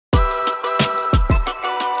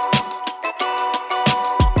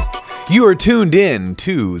You are tuned in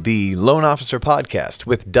to the Loan Officer Podcast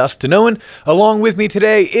with Dustin Owen. Along with me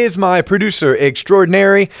today is my producer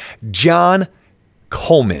extraordinary, John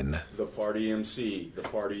Coleman. The party MC, the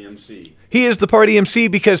party MC. He is the party MC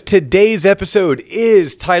because today's episode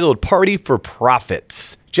is titled Party for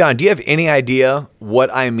Profits. John, do you have any idea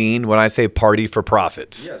what I mean when I say party for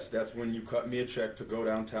profits? Yes, that's when you cut me a check to go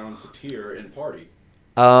downtown to Tier and party.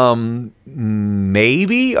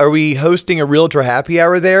 Maybe? Are we hosting a realtor happy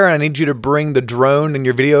hour there? I need you to bring the drone and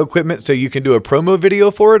your video equipment so you can do a promo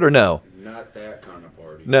video for it, or no? Not that kind of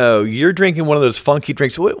party. No, you're drinking one of those funky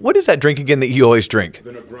drinks. What is that drink again that you always drink?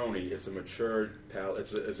 The Negroni. It's a mature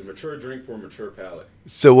palate. It's a mature drink for a mature palate.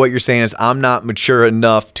 So what you're saying is I'm not mature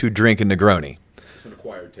enough to drink a Negroni. It's an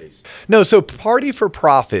acquired taste. No, so Party for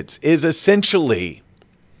Profits is essentially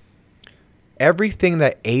everything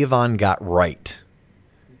that Avon got right.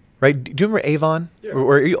 Right? Do you remember Avon? Yeah.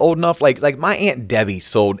 Or are you old enough? Like my Aunt Debbie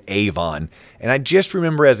sold Avon. And I just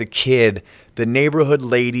remember as a kid, the neighborhood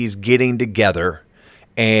ladies getting together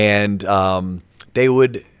and they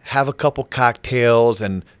would have a couple cocktails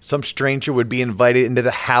and some stranger would be invited into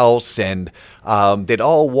the house and they'd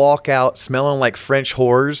all walk out smelling like French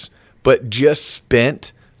whores, but just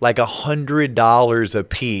spent like $100 a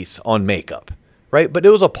piece on makeup, right? But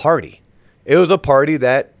it was a party. It was a party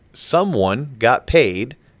that someone got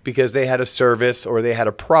paid because they had a service or they had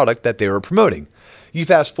a product that they were promoting. You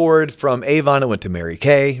fast forward from Avon, it went to Mary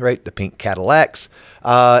Kay, right? The pink Cadillacs.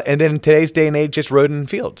 And then in today's day and age, just Roden &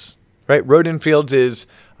 Fields, right? Roden & Fields is,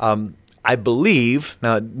 I believe,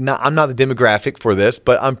 I'm not the demographic for this,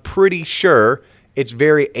 but I'm pretty sure it's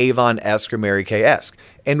very Avon-esque or Mary Kay-esque.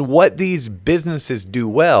 And what these businesses do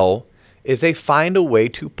well is they find a way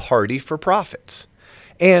to party for profits.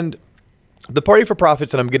 And the party for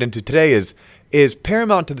profits that I'm getting into today is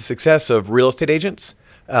paramount to the success of real estate agents,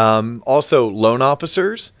 also loan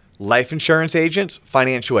officers, life insurance agents,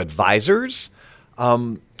 financial advisors.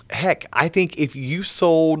 Heck, I think if you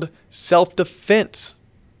sold self-defense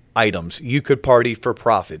items, you could party for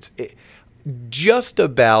profits. Just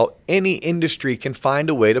about any industry can find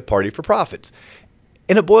a way to party for profits.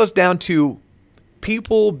 And it boils down to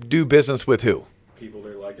people do business with who? People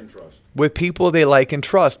they like and trust. With people they like and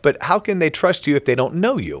trust. But how can they trust you if they don't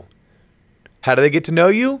know you? How do they get to know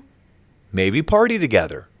you? Maybe party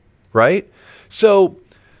together, right? So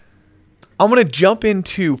I'm going to jump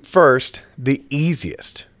into first the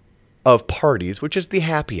easiest of parties, which is the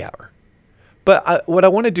happy hour. But what I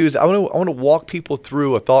want to do is I want to walk people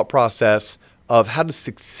through a thought process of how to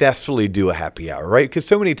successfully do a happy hour, right? Because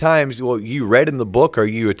so many times, well, you read in the book or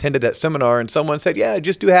you attended that seminar and someone said, yeah,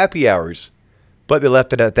 just do happy hours. But they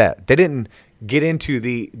left it at that. They didn't get into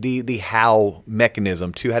the how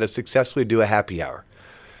mechanism to how to successfully do a happy hour.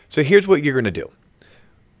 So here's what you're going to do.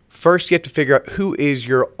 First, you have to figure out who is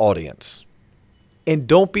your audience. And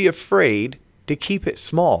don't be afraid to keep it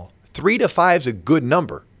small. 3 to 5 is a good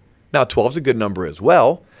number. Now, 12 is a good number as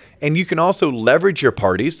well. And you can also leverage your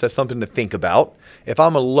parties. That's something to think about. If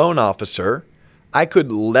I'm a loan officer, I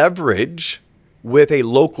could leverage with a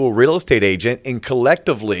local real estate agent, and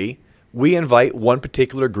collectively, we invite one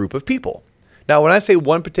particular group of people. Now, when I say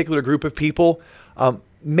one particular group of people,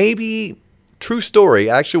 maybe, true story,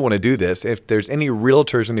 I actually want to do this. If there's any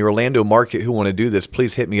realtors in the Orlando market who want to do this,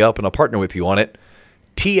 please hit me up and I'll partner with you on it.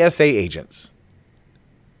 TSA agents.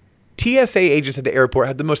 TSA agents at the airport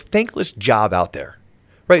have the most thankless job out there,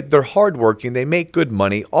 right? They're hardworking. They make good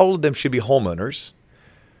money. All of them should be homeowners.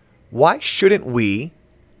 Why shouldn't we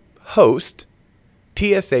host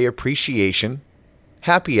TSA appreciation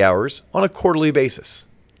happy hours on a quarterly basis?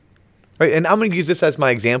 Right? And I'm going to use this as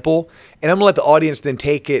my example, and I'm going to let the audience then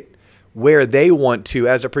take it where they want to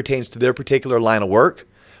as it pertains to their particular line of work.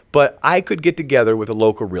 But I could get together with a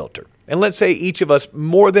local realtor. And let's say each of us,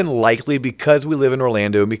 more than likely, because we live in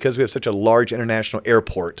Orlando and because we have such a large international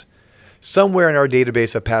airport, somewhere in our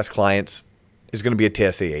database of past clients is going to be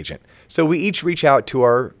a TSA agent. So we each reach out to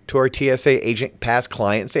our TSA agent past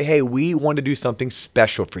client and say, hey, we want to do something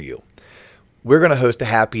special for you. We're going to host a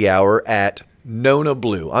happy hour at Nona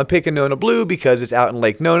Blue. I'm picking Nona Blue because it's out in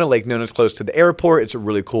Lake Nona. Lake Nona is close to the airport. It's a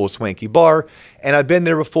really cool, swanky bar. And I've been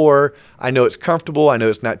there before. I know it's comfortable. I know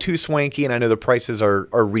it's not too swanky. And I know the prices are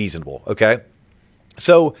reasonable. Okay.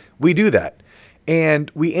 So we do that.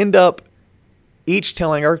 And we end up each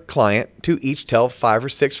telling our client to each tell 5 or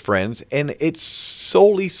 6 friends. And it's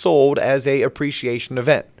solely sold as a appreciation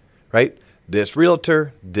event, right? This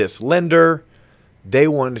realtor, this lender, they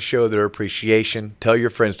wanted to show their appreciation. Tell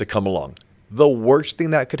your friends to come along. The worst thing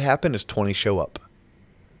that could happen is 20 show up,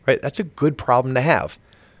 right? That's a good problem to have.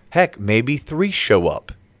 Heck, maybe 3 show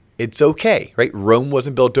up It's okay, right? Rome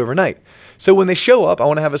wasn't built overnight. So when they show up, I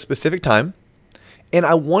want to have a specific time. And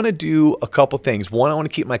I want to do a couple things. One, I want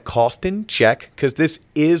to keep my cost in check because this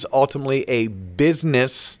is ultimately a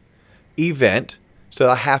business event. So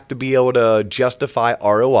I have to be able to justify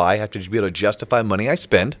ROI. I have to be able to justify money I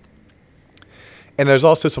spend. And there's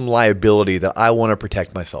also some liability that I want to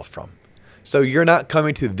protect myself from. So you're not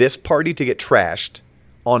coming to this party to get trashed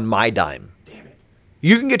on my dime. Damn it.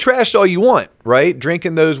 You can get trashed all you want, right?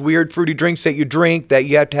 Drinking those weird fruity drinks that you drink that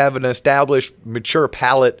you have to have an established, mature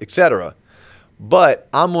palate, etc. But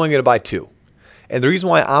I'm only going to buy 2. And the reason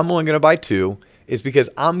why I'm only going to buy 2 is because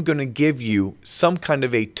I'm going to give you some kind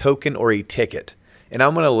of a token or a ticket. And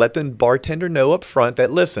I'm going to let the bartender know up front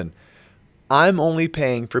that, listen, I'm only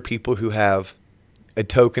paying for people who have a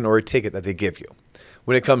token or a ticket that they give you.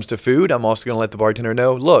 When it comes to food, I'm also going to let the bartender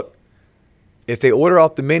know, look, if they order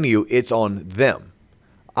off the menu, it's on them.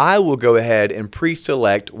 I will go ahead and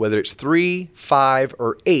pre-select whether it's 3, 5,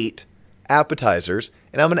 or 8 appetizers,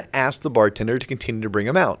 and I'm going to ask the bartender to continue to bring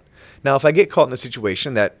them out. Now, if I get caught in the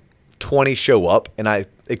situation that 20 show up and I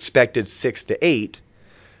expected 6 to 8,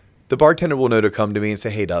 the bartender will know to come to me and say,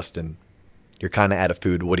 hey, Dustin, you're kind of out of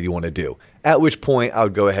food. What do you want to do? At which point I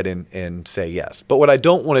would go ahead and say yes. But what I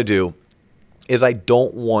don't want to do is I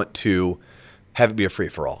don't want to have it be a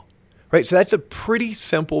free-for-all, right? So that's a pretty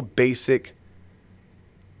simple, basic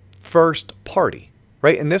first party,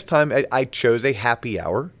 right? And this time I chose a happy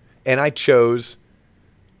hour and I chose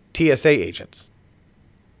TSA agents.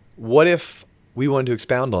 What if we wanted to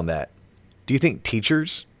expound on that? Do you think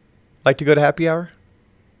teachers like to go to happy hour?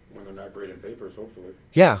 When they're not grading papers, hopefully.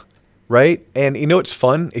 Yeah, right? And you know what's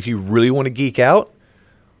fun? If you really want to geek out,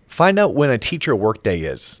 find out when a teacher workday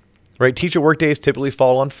is, right? Teacher workdays typically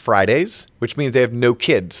fall on Fridays, which means they have no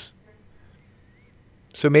kids.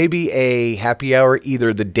 So maybe a happy hour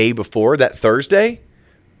either the day before, that Thursday,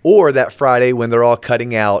 or that Friday when they're all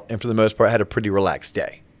cutting out and for the most part had a pretty relaxed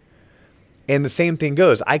day. And the same thing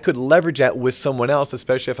goes. I could leverage that with someone else,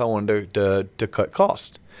 especially if I wanted to cut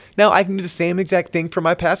cost. Now, I can do the same exact thing for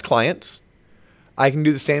my past clients. I can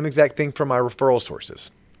do the same exact thing for my referral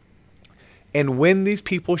sources. And when these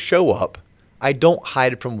people show up, I don't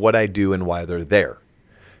hide from what I do and why they're there.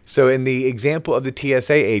 So in the example of the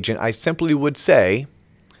TSA agent, I simply would say,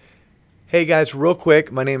 hey guys, real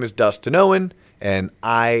quick, my name is Dustin Owen, and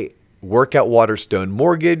I work at Waterstone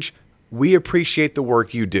Mortgage. We appreciate the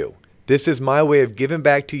work you do. This is my way of giving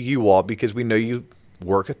back to you all because we know you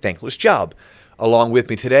work a thankless job. Along with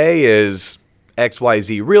me today is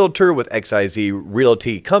XYZ Realtor with XYZ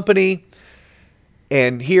Realty Company,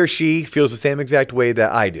 and he or she feels the same exact way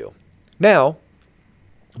that I do. Now,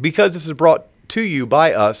 because this is brought to you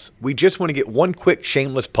by us, we just want to get one quick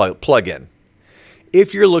shameless plug in.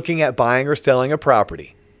 If you're looking at buying or selling a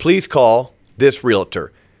property, please call this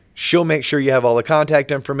realtor. She'll make sure you have all the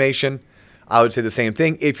contact information. I would say the same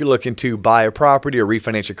thing. If you're looking to buy a property or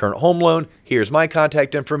refinance your current home loan, here's my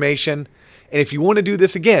contact information. And if you want to do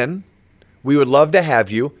this again, we would love to have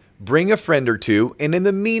you. Bring a friend or two. And in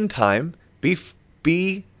the meantime,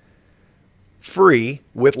 be free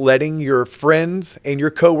with letting your friends and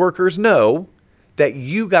your coworkers know that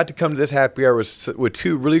you got to come to this happy hour with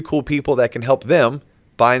 2 really cool people that can help them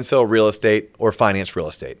buy and sell real estate or finance real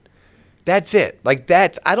estate. That's it.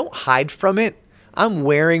 I don't hide from it. I'm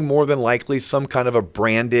wearing more than likely some kind of a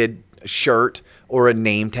branded shirt or a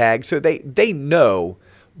name tag. So they know,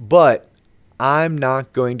 but I'm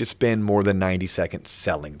not going to spend more than 90 seconds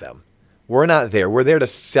selling them. We're not there. We're there to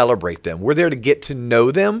celebrate them. We're there to get to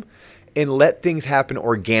know them and let things happen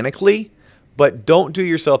organically, but don't do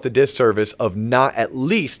yourself the disservice of not at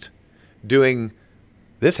least doing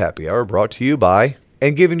this happy hour brought to you by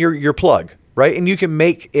and giving your plug, right? And you can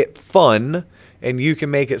make it fun and you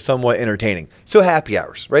can make it somewhat entertaining. So happy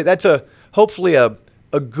hours, right? That's hopefully a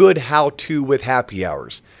good how-to with happy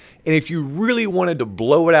hours. And if you really wanted to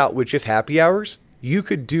blow it out with just happy hours, you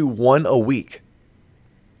could do 1 a week.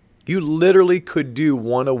 You literally could do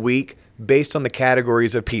 1 a week based on the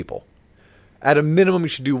categories of people. At a minimum, you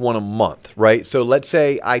should do 1 a month, right? So let's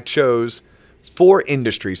say I chose 4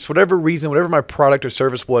 industries. For whatever reason, whatever my product or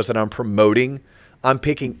service was that I'm promoting, I'm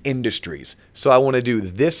picking industries. So I want to do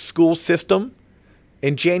this school system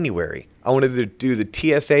in January. I want to do the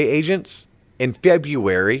TSA agents in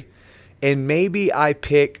February. And maybe I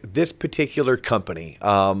pick this particular company.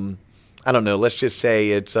 I don't know. Let's just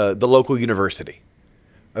say it's the local university.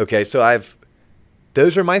 Okay, so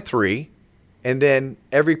those are my 3. And then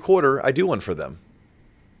every quarter I do 1 for them.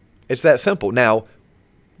 It's that simple. Now,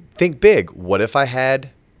 think big. What if I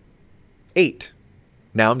had 8?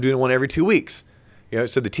 Now I'm doing 1 every 2 weeks.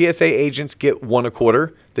 So the TSA agents get 1 a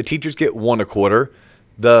quarter. The teachers get 1 a quarter.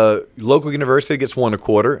 The local university gets one a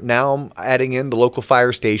quarter. Now I'm adding in the local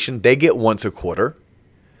fire station. They get once a quarter,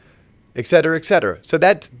 et cetera, et cetera. So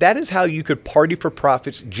that is how you could party for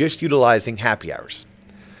profits just utilizing happy hours.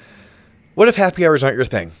 What if happy hours aren't your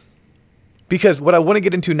thing? Because what I want to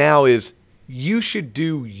get into now is you should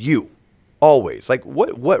do you always. Like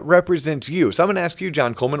what represents you? So I'm going to ask you,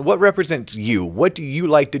 John Coleman, what represents you? What do you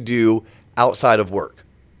like to do outside of work?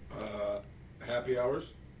 Happy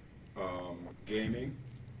hours, gaming.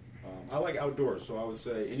 I like outdoors, so I would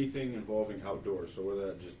say anything involving outdoors. So whether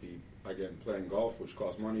that just be, again, playing golf, which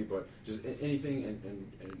costs money, but just anything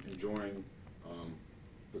and enjoying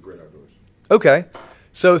the great outdoors. Okay.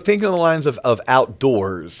 So thinking on the lines of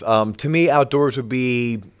outdoors, to me, outdoors would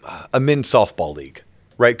be a men's softball league,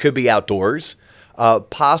 right? Could be outdoors,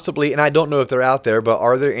 possibly, and I don't know if they're out there, but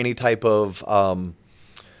are there any type of,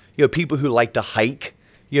 people who like to hike?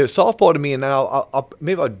 Softball to me, and now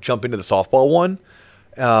maybe I'll jump into the softball one,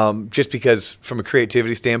 just because from a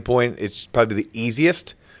creativity standpoint, it's probably the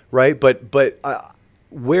easiest, right? But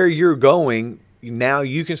where you're going, now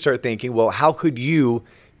you can start thinking, well, how could you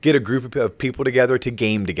get a group of people together to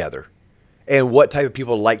game together? And what type of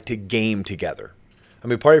people like to game together? I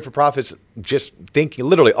mean, Party for Profits, just thinking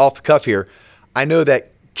literally off the cuff here, I know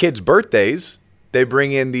that kids' birthdays, they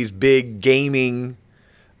bring in these big gaming,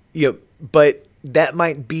 but that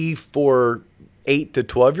might be for 8 to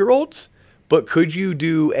 12-year-olds. But could you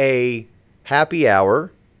do a happy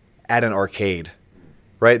hour at an arcade,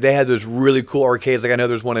 right? They had those really cool arcades. Like I know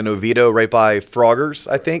there's one in Oviedo right by Froggers,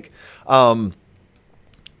 I think.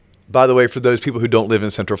 By the way, for those people who don't live in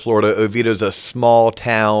Central Florida, Oviedo's a small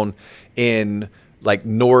town in like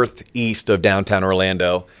northeast of downtown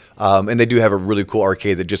Orlando. And they do have a really cool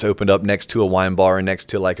arcade that just opened up next to a wine bar and next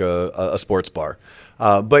to like a sports bar.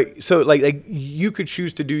 But so like you could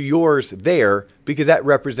choose to do yours there because that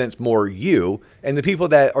represents more you. And the people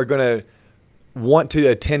that are going to want to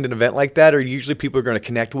attend an event like that are usually people who are going to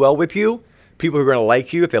connect well with you. People who are going to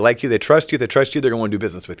like you. If they like you, they trust you. If they trust you, they're going to want to do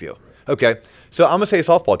business with you. Okay. So I'm going to say a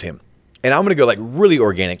softball team. And I'm going to go like really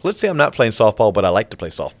organic. Let's say I'm not playing softball, but I like to play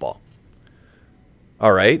softball.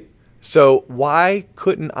 All right. So why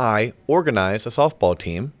couldn't I organize a softball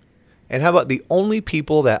team? And how about the only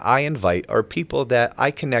people that I invite are people that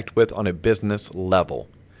I connect with on a business level?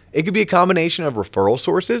 It could be a combination of referral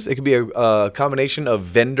sources. It could be a combination of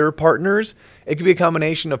vendor partners. It could be a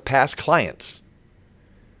combination of past clients.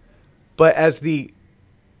 But as the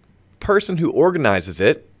person who organizes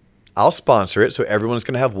it, I'll sponsor it. So everyone's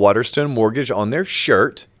going to have Waterstone Mortgage on their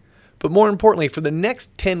shirt. But more importantly, for the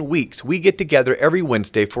next 10 weeks, we get together every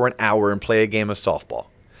Wednesday for an hour and play a game of softball.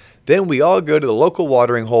 Then we all go to the local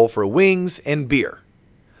watering hole for wings and beer.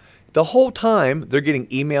 The whole time, they're getting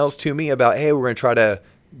emails to me about, hey, we're going to try to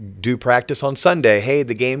do practice on Sunday. Hey,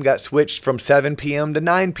 the game got switched from 7 p.m. to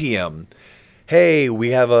 9 p.m. Hey,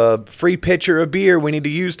 we have a free pitcher of beer we need to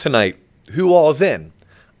use tonight. Who all's in?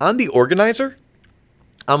 I'm the organizer.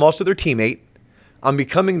 I'm also their teammate. I'm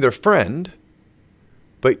becoming their friend.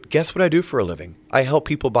 But guess what I do for a living? I help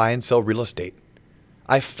people buy and sell real estate.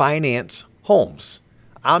 I finance homes.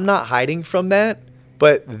 I'm not hiding from that,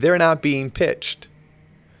 but they're not being pitched.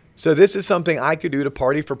 So this is something I could do to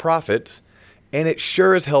Party for Profits, and it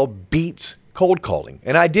sure as hell beats cold calling.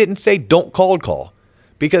 And I didn't say don't cold call,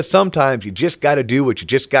 because sometimes you just got to do what you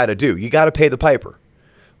just got to do. You got to pay the piper.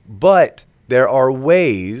 But there are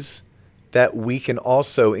ways that we can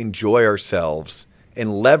also enjoy ourselves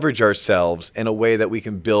and leverage ourselves in a way that we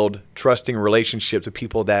can build trusting relationships with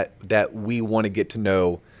people that we want to get to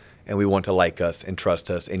know and we want to like us and trust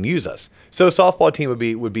us and use us. So a softball team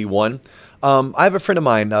would be one. I have a friend of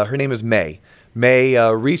mine. Her name is May. May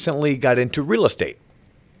recently got into real estate.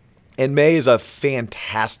 And May is a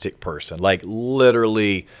fantastic person, like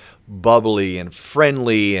literally bubbly and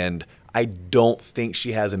friendly. And I don't think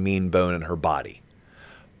she has a mean bone in her body.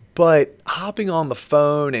 But hopping on the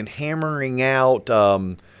phone and hammering out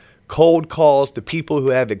cold calls to people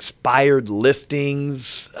who have expired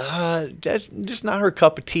listings, that's just not her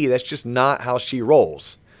cup of tea. That's just not how she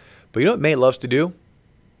rolls. But you know what May loves to do?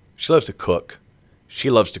 She loves to cook. She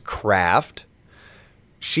loves to craft.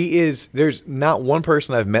 There's not one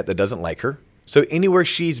person I've met that doesn't like her. So anywhere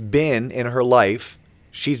she's been in her life,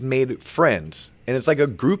 she's made friends. And it's like a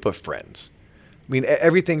group of friends. I mean,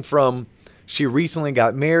 everything from she recently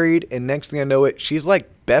got married, and next thing I know she's like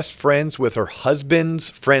best friends with her husband's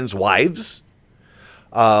friends' wives.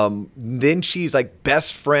 Then she's like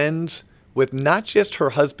best friends with not just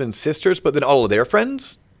her husband's sisters, but then all of their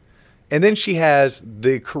friends. And then she has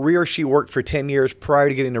the career she worked for 10 years prior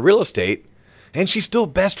to getting into real estate, and she's still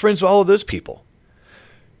best friends with all of those people.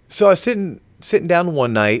 So I was sitting down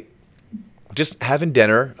one night, just having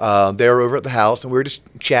dinner. They were over at the house, and we were just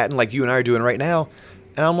chatting like you and I are doing right now.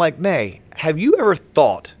 And I'm like, May, have you ever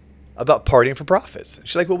thought about partying for profits?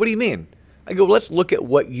 She's like, well, what do you mean? I go, well, let's look at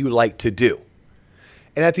what you like to do.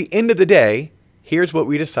 And at the end of the day, here's what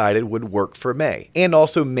we decided would work for May, and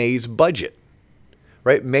also May's budget,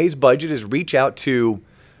 right? May's budget is reach out to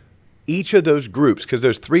each of those groups, because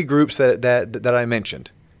there's 3 groups that I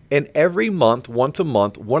mentioned. And every month, once a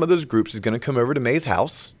month, one of those groups is going to come over to May's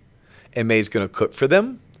house, and May's going to cook for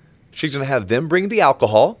them. She's going to have them bring the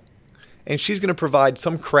alcohol, and she's going to provide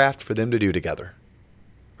some craft for them to do together,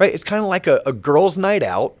 right? It's kind of like a girls' night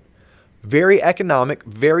out, very economic,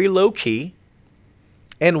 very low key.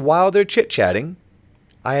 And while they're chit-chatting,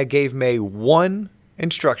 I gave May one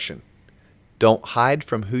instruction. Don't hide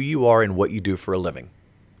from who you are and what you do for a living.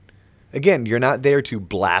 Again, you're not there to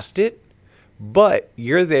blast it, but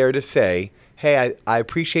you're there to say, hey, I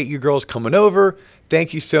appreciate you girls coming over.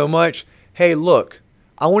 Thank you so much. Hey, look,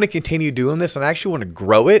 I want to continue doing this, and I actually want to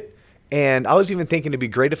grow it. And I was even thinking it'd be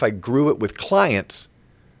great if I grew it with clients,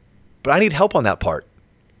 but I need help on that part.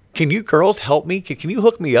 Can you girls help me? Can you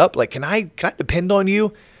hook me up? Like, can I depend on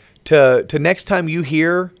you to next time you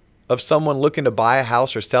hear of someone looking to buy a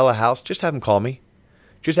house or sell a house, just have them call me.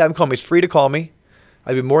 Just have them call me. It's free to call me.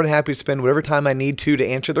 I'd be more than happy to spend whatever time I need to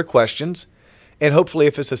answer their questions. And hopefully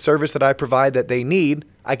if it's a service that I provide that they need,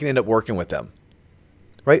 I can end up working with them.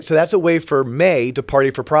 Right? So that's a way for May to party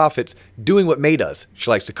for profits, doing what May does. She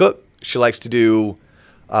likes to cook. She likes to do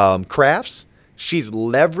crafts. She's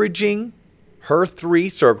leveraging her 3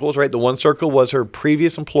 circles, right? The one circle was her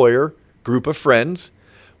previous employer, group of friends.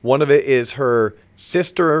 One of it is her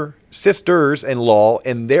sisters-in-law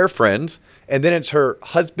and their friends. And then it's her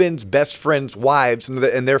husband's best friend's wives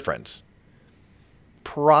and their friends.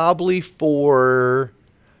 Probably for,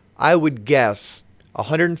 I would guess,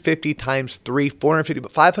 150 times 3, 450,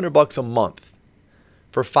 but $500 a month.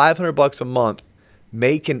 For $500 a month,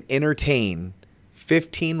 May can entertain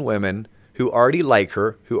 15 women who already like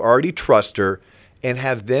her, who already trust her, and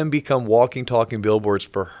have them become walking, talking billboards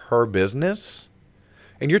for her business.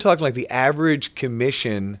 And you're talking like the average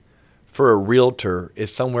commission for a realtor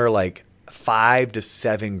is somewhere like $5 to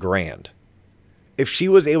 $7 grand. If she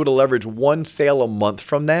was able to leverage one sale a month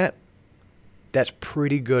from that, that's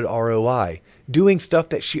pretty good ROI. Doing stuff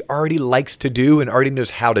that she already likes to do and already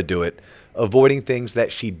knows how to do it, avoiding things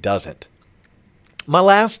that she doesn't. My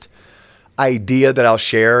last idea that I'll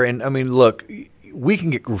share, and I mean, look, we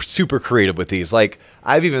can get super creative with these. Like,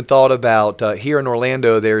 I've even thought about here in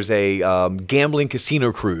Orlando, there's a gambling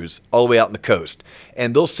casino cruise all the way out on the coast,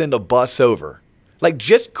 and they'll send a bus over. Like,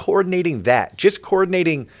 just coordinating that, just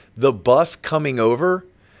coordinating the bus coming over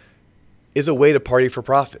is a way to party for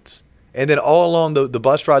profits. And then all along the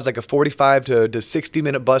bus ride's like a 45 to 60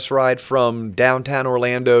 minute bus ride from downtown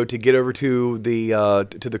Orlando to get over to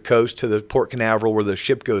the coast, to the Port Canaveral where the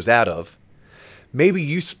ship goes out of. Maybe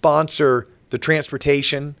you sponsor the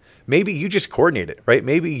transportation. Maybe you just coordinate it, right?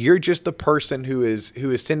 Maybe you're just the person who is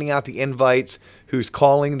sending out the invites, who's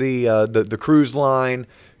calling the cruise line,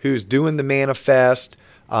 who's doing the manifest,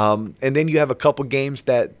 and then you have a couple games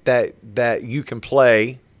that you can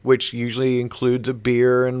play, which usually includes a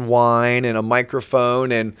beer and wine and a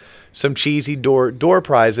microphone and some cheesy door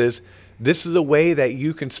prizes. This is a way that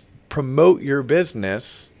you can promote your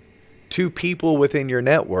business to people within your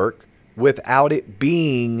network without it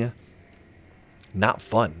being not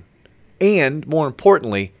fun. And more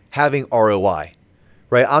importantly, having ROI,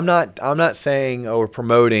 right? I'm not saying or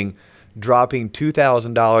promoting dropping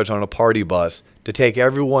 $2,000 on a party bus to take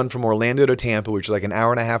everyone from Orlando to Tampa, which is like an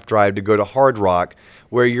hour and a half drive, to go to Hard Rock,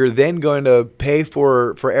 where you're then going to pay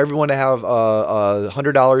for everyone to have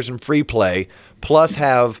 $100 in free play, plus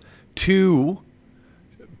have 2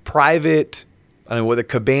 private, the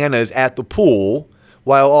cabanas at the pool,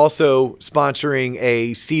 while also sponsoring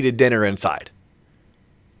a seated dinner inside.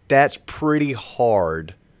 That's pretty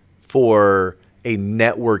hard for a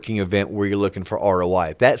networking event where you're looking for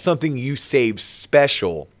ROI. That's something you save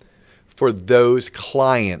special for those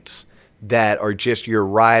clients that are just your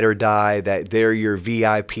ride or die, that they're your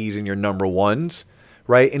VIPs and your number ones,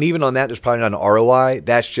 right? And even on that, there's probably not an ROI.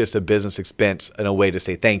 That's just a business expense and a way to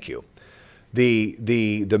say thank you.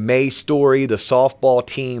 The May story, the softball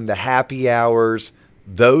team, the happy hours,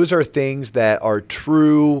 those are things that are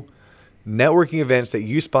true networking events that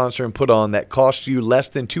you sponsor and put on that cost you less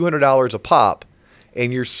than $200 a pop,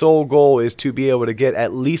 and your sole goal is to be able to get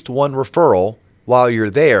at least one referral while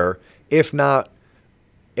you're there, if not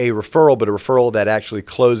a referral, but a referral that actually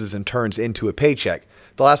closes and turns into a paycheck.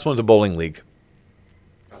 The last one's a bowling league.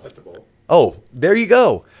 I like the bowl. Oh, there you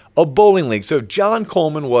go. A bowling league. So if John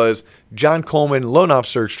Coleman was John Coleman, loan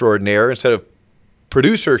officer extraordinaire, instead of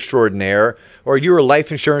producer extraordinaire, or you were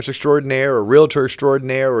life insurance extraordinaire or realtor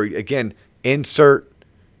extraordinaire, or again, insert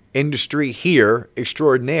industry here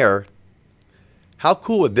extraordinaire, how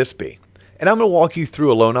cool would this be? And I'm going to walk you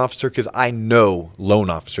through a loan officer because I know loan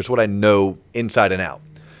officers, what I know inside and out.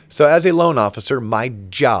 So as a loan officer, my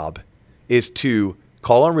job is to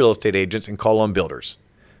call on real estate agents and call on builders,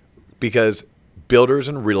 because builders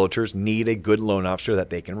and realtors need a good loan officer that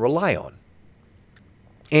they can rely on.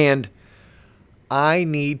 And I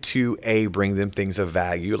need to, bring them things of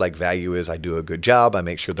value. Like value is I do a good job. I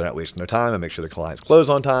make sure they're not wasting their time. I make sure their clients close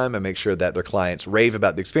on time. I make sure that their clients rave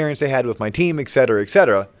about the experience they had with my team, et cetera, et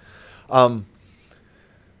cetera.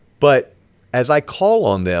 But as I call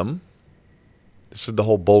on them, this is the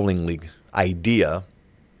whole bowling league idea.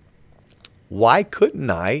 Why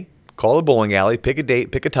couldn't I call a bowling alley, pick a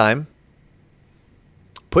date, pick a time,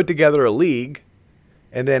 put together a league,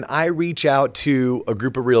 and then I reach out to a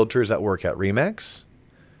group of realtors that work at Remax,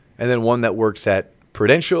 and then one that works at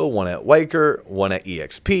Prudential, one at Weicker, one at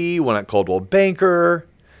EXP, one at Coldwell Banker.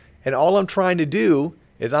 And all I'm trying to do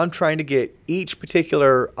is I'm trying to get each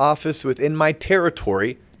particular office within my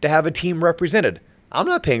territory to have a team represented. I'm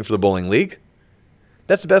not paying for the bowling league.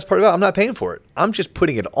 That's the best part about it. I'm not paying for it. I'm just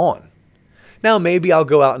putting it on. Now, maybe I'll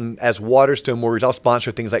go out and as Waterstone Mortgage, I'll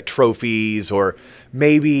sponsor things like trophies, or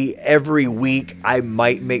maybe every week I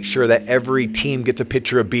might make sure that every team gets a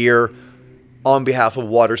pitcher of beer on behalf of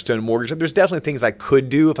Waterstone Mortgage. There's definitely things I could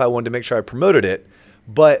do if I wanted to make sure I promoted it,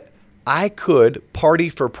 but I could party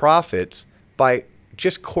for profits by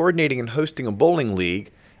just coordinating and hosting a bowling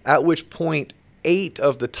league, at which point 8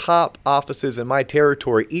 of the top offices in my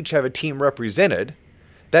territory each have a team represented.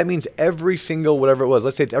 That means every single, whatever it was,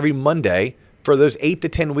 let's say it's every Monday, for those 8 to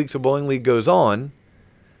 10 weeks of bowling league goes on,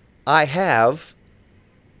 I have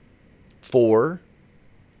 30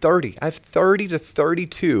 to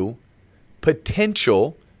 32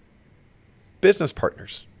 potential business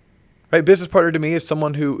partners. Right? Business partner to me is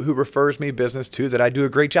someone who refers me business to that I do a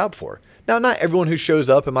great job for. Now, not everyone who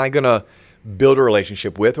shows up am I going to build a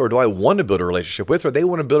relationship with, or do I want to build a relationship with, or they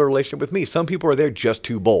want to build a relationship with me. Some people are there just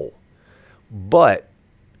to bowl. But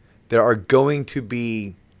there are going to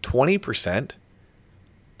be 20%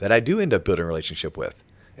 that I do end up building a relationship with.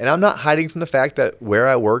 And I'm not hiding from the fact that where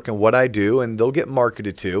I work and what I do, and they'll get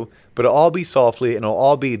marketed to, but it'll all be softly, and it'll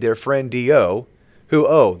all be their friend D.O. who,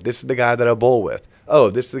 oh, this is the guy that I bowl with. Oh,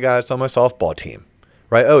 this is the guy that's on my softball team,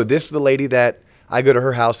 right? Oh, this is the lady that I go to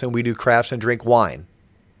her house and we do crafts and drink wine.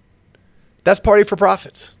 That's party for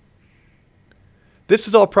profits. This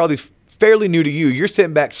is all probably fairly new to you. You're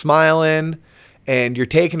sitting back smiling and you're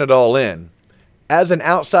taking it all in. As an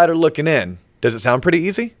outsider looking in, does it sound pretty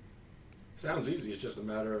easy? Sounds easy. It's just a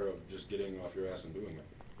matter of just getting off your ass and doing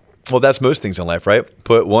it. Well, that's most things in life, right?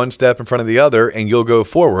 Put one step in front of the other and you'll go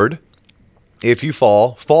forward. If you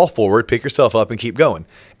fall forward, pick yourself up and keep going.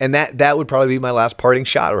 And that would probably be my last parting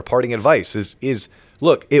shot or parting advice is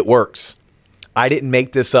look, it works. I didn't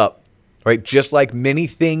make this up, right? Just like many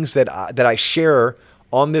things that I share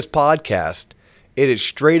on this podcast, it is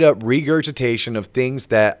straight up regurgitation of things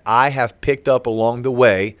that I have picked up along the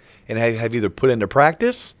way and have either put into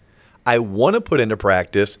practice, I want to put into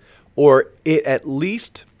practice, or it at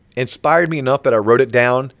least inspired me enough that I wrote it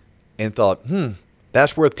down and thought,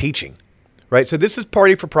 that's worth teaching, right? So this is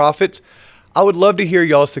Party for Profits. I would love to hear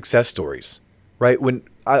y'all's success stories, right? When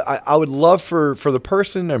I would love for the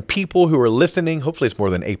person and people who are listening, hopefully it's more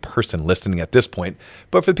than a person listening at this point,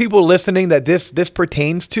 but for the people listening that this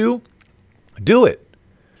pertains to, do it.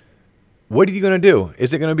 What are you going to do?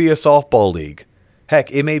 Is it going to be a softball league?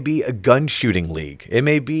 Heck, it may be a gun shooting league. It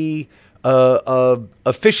may be a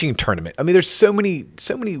fishing tournament. I mean, there's so many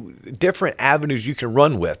different avenues you can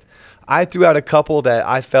run with. I threw out a couple that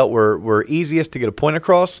I felt were easiest to get a point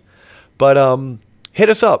across, but hit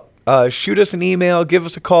us up. Shoot us an email, give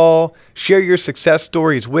us a call, share your success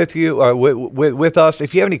stories with you or with us.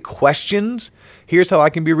 If you have any questions, here's how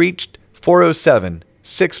I can be reached: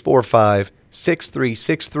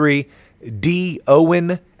 407-645-6363,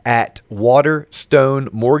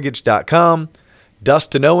 dowen@waterstonemortgage.com,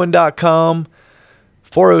 dustinowen.com,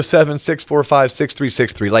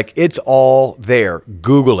 407-645-6363. Like, it's all there.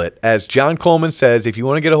 Google it. As John Coleman says, if you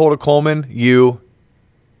want to get a hold of Coleman, you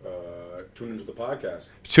tune into the podcast.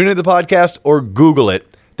 Tune into the podcast or Google it.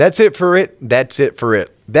 That's it for it. That's it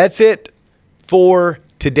for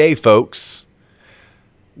today, folks.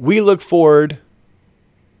 We look forward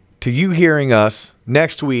to you hearing us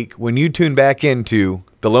next week when you tune back into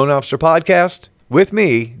the Loan Officer Podcast with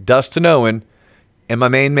me, Dustin Owen, and my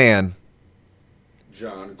main man,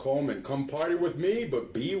 John Coleman. Come party with me,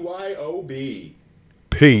 but BYOB.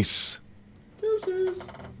 Peace. Deuces.